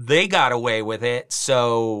 oh, they got away with it,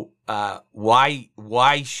 so why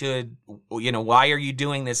are you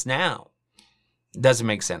doing this now? It doesn't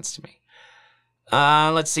make sense to me.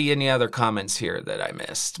 Let's see any other comments here that I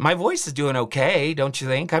missed. My voice is doing okay, don't you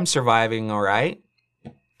think? I'm surviving all right.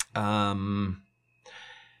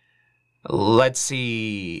 Let's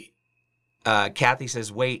see. Kathy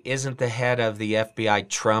says, wait, isn't the head of the FBI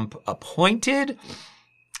Trump appointed?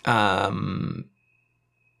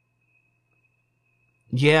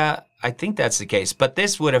 Yeah, I think that's the case. But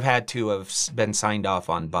this would have had to have been signed off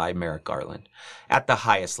on by Merrick Garland at the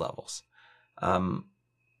highest levels. And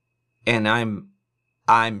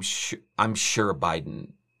I'm sure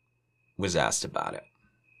Biden was asked about it,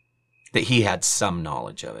 that he had some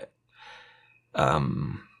knowledge of it.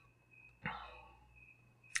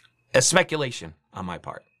 A speculation on my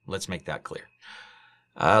part. Let's make that clear.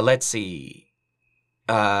 Let's see.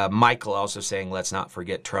 Michael also saying, let's not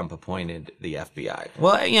forget Trump appointed the FBI.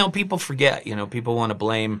 Well, people forget. People want to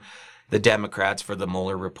blame the Democrats for the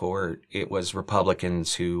Mueller report. It was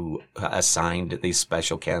Republicans who assigned the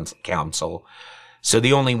special counsel. So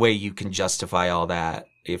the only way you can justify all that,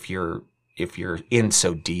 if you're in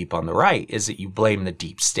so deep on the right, is that you blame the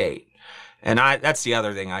deep state. And that's the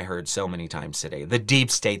other thing I heard so many times today. The deep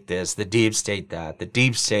state this, the deep state that, the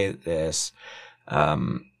deep state this.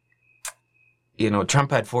 Trump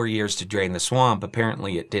had 4 years to drain the swamp.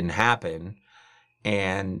 Apparently it didn't happen.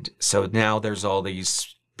 And so now there's all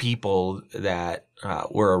these people that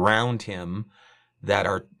were around him that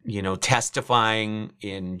are, testifying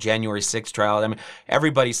in January 6th trial. I mean,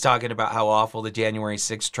 everybody's talking about how awful the January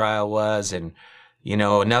 6th trial was and,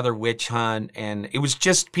 another witch hunt. And it was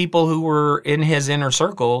just people who were in his inner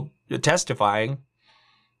circle testifying,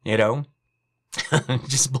 It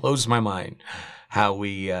just blows my mind how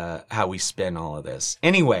we spin all of this.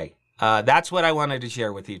 Anyway, that's what I wanted to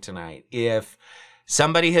share with you tonight. If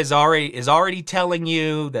somebody is already telling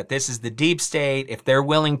you that this is the deep state, if they're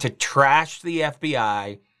willing to trash the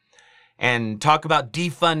FBI and talk about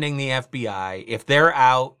defunding the FBI, if they're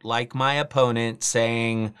out like my opponent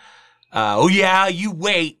saying, oh yeah, you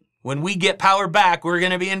wait, when we get power back, we're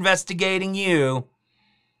going to be investigating you.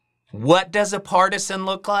 What does a partisan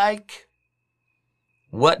look like?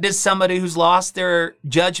 What does somebody who's lost their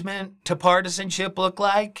judgment to partisanship look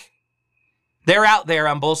like? They're out there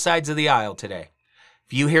on both sides of the aisle today.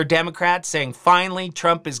 If you hear Democrats saying, finally,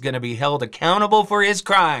 Trump is going to be held accountable for his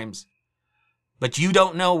crimes, but you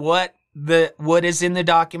don't know what is in the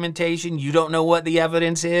documentation, you don't know what the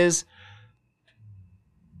evidence is,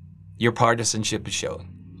 your partisanship is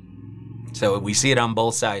showing. So we see it on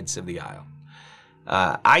both sides of the aisle.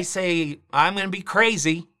 I say I'm going to be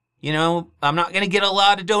crazy. I'm not going to get a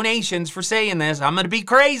lot of donations for saying this. I'm going to be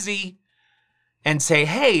crazy and say,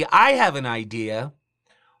 hey, I have an idea.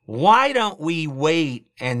 Why don't we wait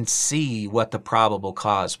and see what the probable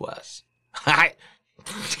cause was?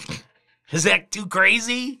 Is that too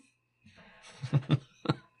crazy?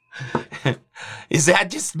 Is that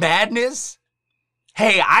just madness?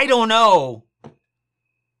 Hey, I don't know.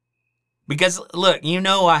 Because, look,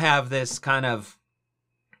 I have this kind of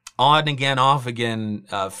on again, off again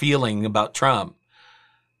feeling about Trump,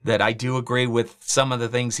 that I do agree with some of the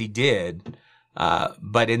things he did.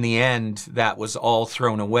 But in the end, that was all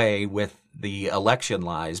thrown away with the election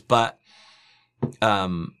lies. But,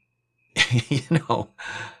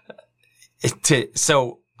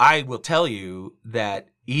 so I will tell you that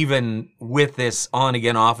even with this on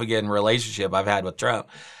again, off again relationship I've had with Trump,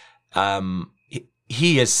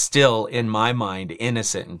 he is still, in my mind,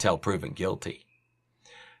 innocent until proven guilty.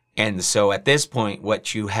 And so at this point,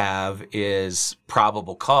 what you have is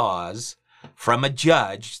probable cause from a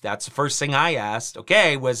judge. That's the first thing I asked.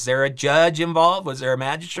 Okay, was there a judge involved? Was there a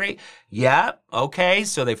magistrate? Yeah, okay,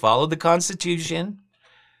 so they followed the Constitution.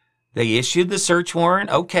 They issued the search warrant.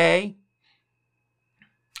 Okay.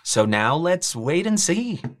 So now let's wait and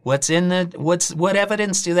see what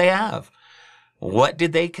evidence do they have? What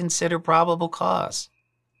did they consider probable cause?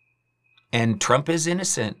 And Trump is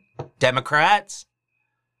innocent. Democrats,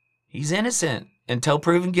 he's innocent until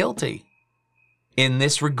proven guilty in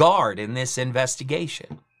this regard, in this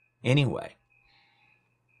investigation. Anyway,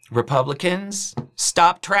 Republicans,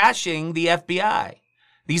 stop trashing the FBI.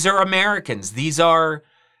 These are Americans. These are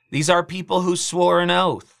people who swore an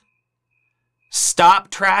oath. Stop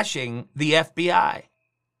trashing the FBI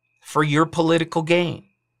for your political gain.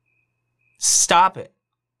 Stop it.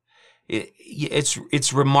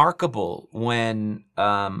 It's remarkable when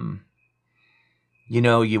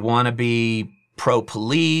you want to be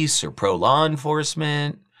pro-police or pro-law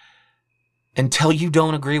enforcement until you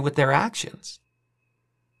don't agree with their actions.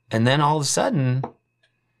 And then all of a sudden,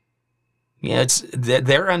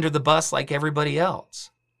 they're under the bus like everybody else.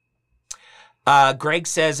 Greg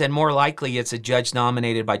says, and more likely it's a judge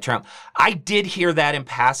nominated by Trump. I did hear that in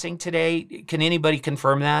passing today. Can anybody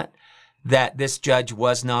confirm that this judge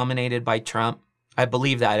was nominated by Trump? I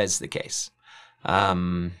believe that is the case.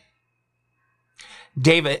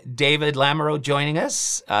 David Lamoureux joining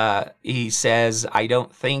us. He says, I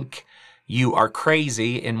don't think you are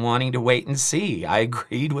crazy in wanting to wait and see. I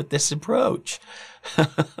agreed with this approach.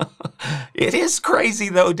 It is crazy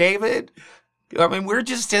though, David. I mean, we're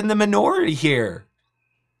just in the minority here.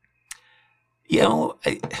 You know,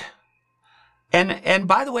 and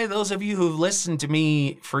by the way, those of you who've listened to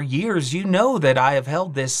me for years, you know that I have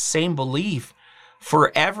held this same belief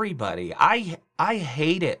for everybody. I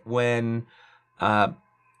hate it when a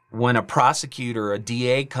prosecutor, a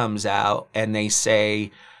DA comes out and they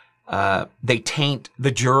say they taint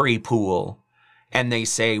the jury pool, and they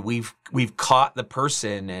say we've caught the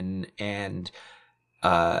person, and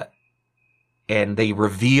they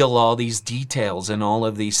reveal all these details and all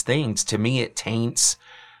of these things. To me, it taints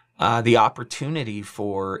the opportunity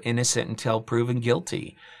for innocent until proven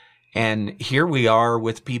guilty. And here we are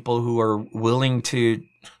with people who are willing to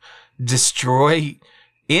destroy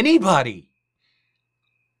anybody,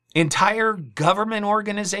 entire government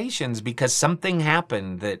organizations, because something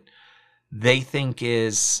happened that they think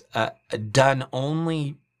is done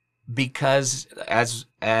only because, as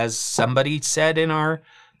somebody said in our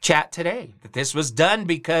chat today, that this was done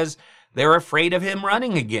because they're afraid of him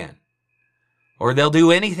running again, or they'll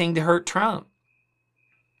do anything to hurt Trump.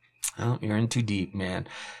 Oh, you're in too deep, man.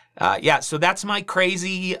 So that's my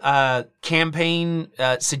crazy campaign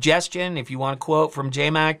suggestion. If you want a quote from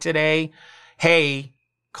J-Mac today, hey,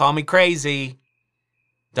 call me crazy.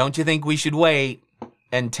 Don't you think we should wait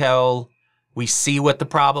until we see what the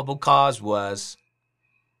probable cause was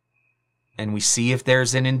and we see if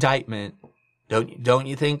there's an indictment? Don't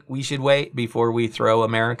you think we should wait before we throw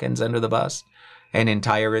Americans under the bus and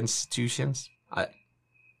entire institutions?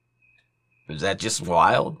 Is that just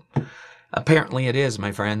wild? Apparently it is,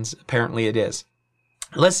 my friends. Apparently it is.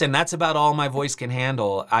 Listen, that's about all my voice can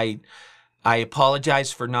handle. I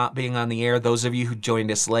apologize for not being on the air. Those of you who joined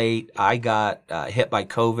us late, I got hit by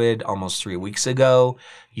COVID almost 3 weeks ago.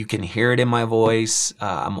 You can hear it in my voice.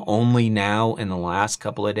 I'm only now in the last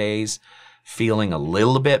couple of days feeling a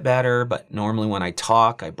little bit better, but normally when I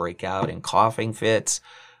talk, I break out in coughing fits.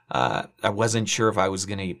 I wasn't sure if I was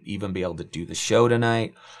going to even be able to do the show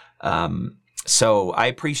tonight. So I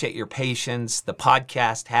appreciate your patience. The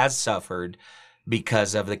podcast has suffered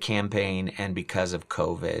because of the campaign and because of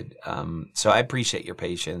COVID. So I appreciate your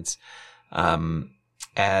patience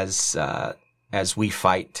as we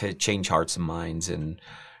fight to change hearts and minds and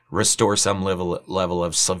restore some level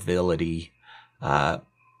of civility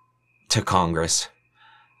to Congress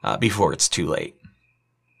before it's too late.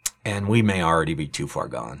 And we may already be too far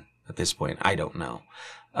gone at this point. I don't know.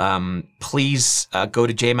 Please go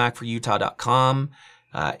to jmacforutah.com.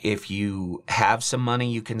 If you have some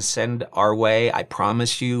money you can send our way, I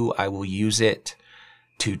promise you I will use it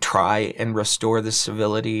to try and restore the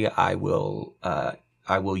civility. I will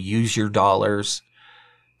use your dollars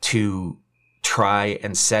to try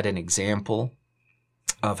and set an example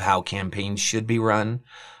of how campaigns should be run,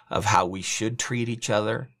 of how we should treat each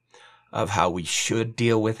other, of how we should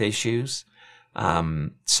deal with issues.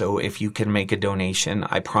 So if you can make a donation,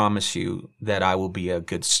 I promise you that I will be a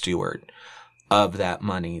good steward of that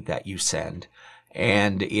money that you send.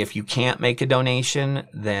 And if you can't make a donation,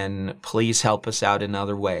 then please help us out in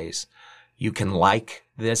other ways. You can like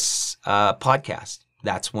this podcast.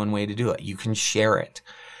 That's one way to do it. You can share it.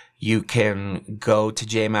 You can go to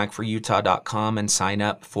jmacforutah.com and sign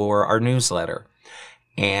up for our newsletter.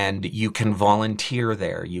 And you can volunteer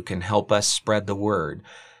there. You can help us spread the word.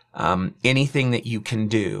 Anything that you can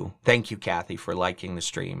do. Thank you, Kathy, for liking the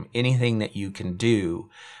stream. Anything that you can do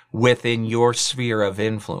within your sphere of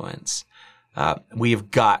influence.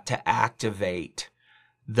 We've got to activate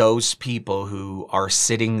those people who are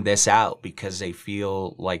sitting this out because they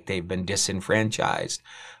feel like they've been disenfranchised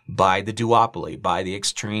by the duopoly, by the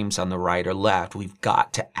extremes on the right or left. We've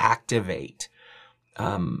got to activate.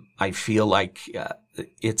 I feel like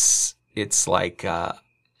it's like a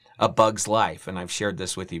bug's life, and I've shared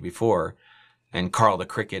this with you before. And Carl the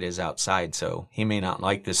cricket is outside, so he may not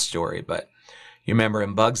like this story, but you remember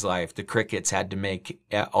in Bug's Life, the crickets had to make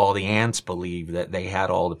all the ants believe that they had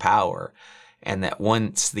all the power, and that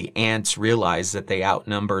once the ants realized that they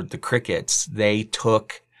outnumbered the crickets, they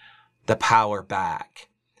took the power back.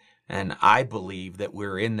 And I believe that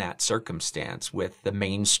we're in that circumstance with the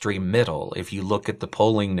mainstream middle. If you look at the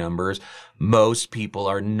polling numbers, most people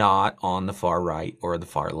are not on the far right or the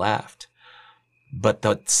far left. But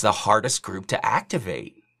that's the hardest group to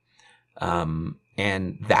activate.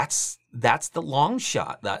 And that's the long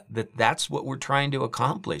shot. That's what we're trying to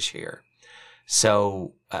accomplish here.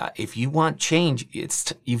 So if you want change,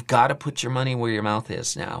 you've got to put your money where your mouth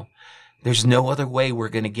is now. There's no other way we're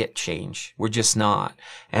going to get change. We're just not.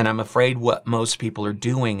 And I'm afraid what most people are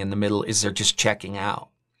doing in the middle is they're just checking out.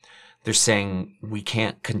 They're saying, we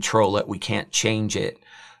can't control it. We can't change it.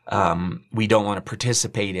 We don't want to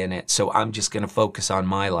participate in it. So I'm just going to focus on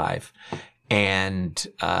my life. And,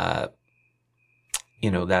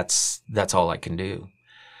 that's all I can do.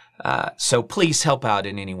 So please help out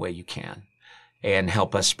in any way you can and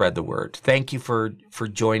help us spread the word. Thank you for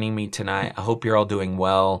joining me tonight. I hope you're all doing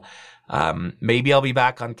well. Maybe I'll be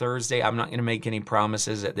back on Thursday. I'm not going to make any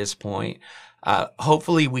promises at this point.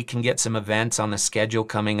 Hopefully we can get some events on the schedule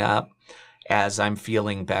coming up as I'm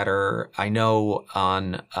feeling better. I know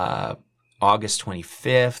on August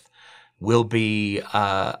 25th, we'll be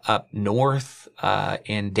up north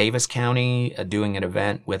in Davis County doing an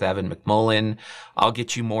event with Evan McMullen. I'll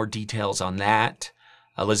get you more details on that.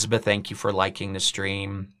 Elizabeth, thank you for liking the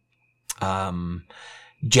stream.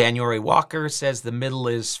 January Walker says the middle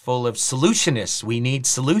is full of solutionists. We need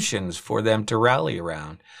solutions for them to rally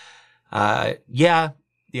around. Yeah.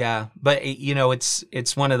 But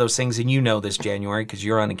it's one of those things, and you know this, January, because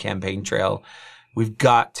you're on the campaign trail. We've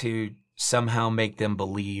got to somehow make them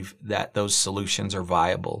believe that those solutions are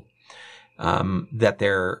viable. That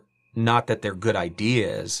they're not that they're good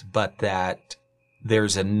ideas, but that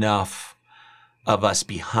there's enough of us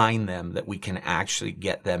behind them that we can actually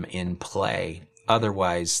get them in play.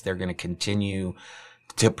 Otherwise, they're going to continue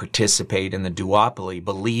to participate in the duopoly,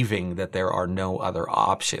 believing that there are no other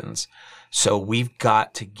options. So we've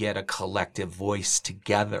got to get a collective voice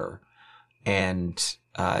together and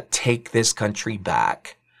take this country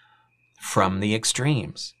back from the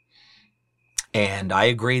extremes. And I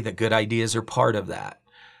agree that good ideas are part of that.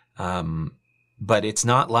 But it's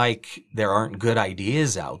not like there aren't good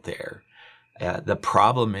ideas out there. The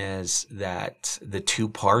problem is that the two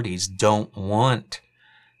parties don't want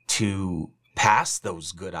to pass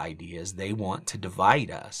those good ideas. They want to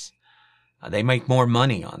divide us. They make more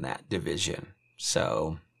money on that division.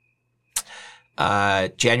 So,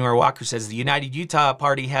 January Walker says, the United Utah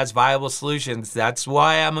Party has viable solutions. That's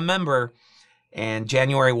why I'm a member. And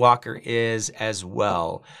January Walker is as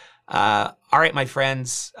well. All right, my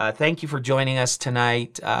friends. Thank you for joining us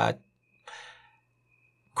tonight.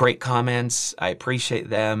 Great comments. I appreciate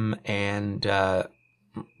them. And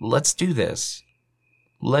let's do this.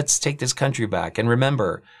 Let's take this country back. And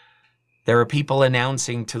remember, there are people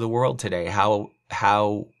announcing to the world today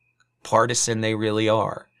how partisan they really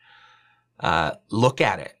are. Look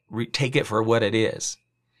at it. Take it for what it is.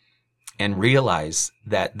 And realize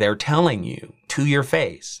that they're telling you to your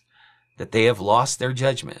face that they have lost their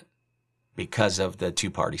judgment because of the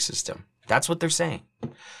two-party system. That's what they're saying.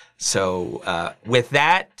 So with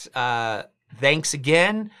that, thanks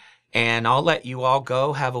again, and I'll let you all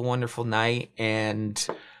go. Have a wonderful night, and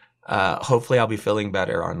hopefully I'll be feeling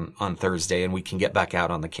better on Thursday, and we can get back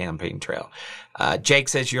out on the campaign trail. Jake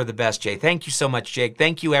says, you're the best, Jay. Thank you so much, Jake.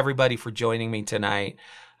 Thank you, everybody, for joining me tonight.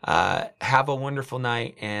 Have a wonderful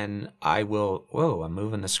night, and I will... Whoa, I'm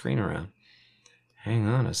moving the screen around. Hang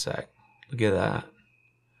on a sec. Look at that.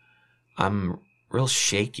 I'm real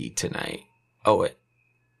shaky tonight. Oh,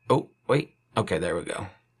 wait. Okay, there we go.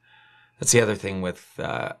 That's the other thing with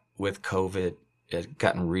COVID. It's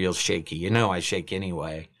gotten real shaky. You know I shake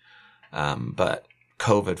anyway. But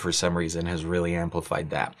COVID, for some reason, has really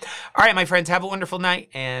amplified that. All right, my friends, have a wonderful night,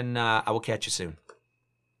 and I will catch you soon.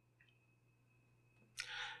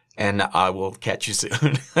 And I will catch you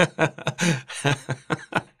soon.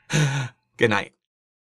 Good night.